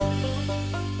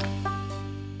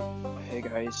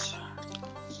guys.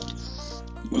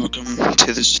 Welcome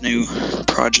to this new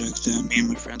project that me and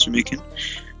my friends are making.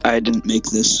 I didn't make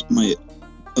this, my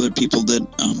other people did.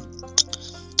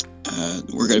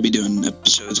 We're going to be doing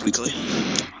episodes weekly.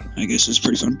 I guess it's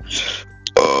pretty fun.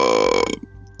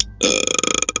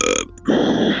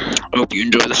 I hope you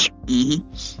enjoy this.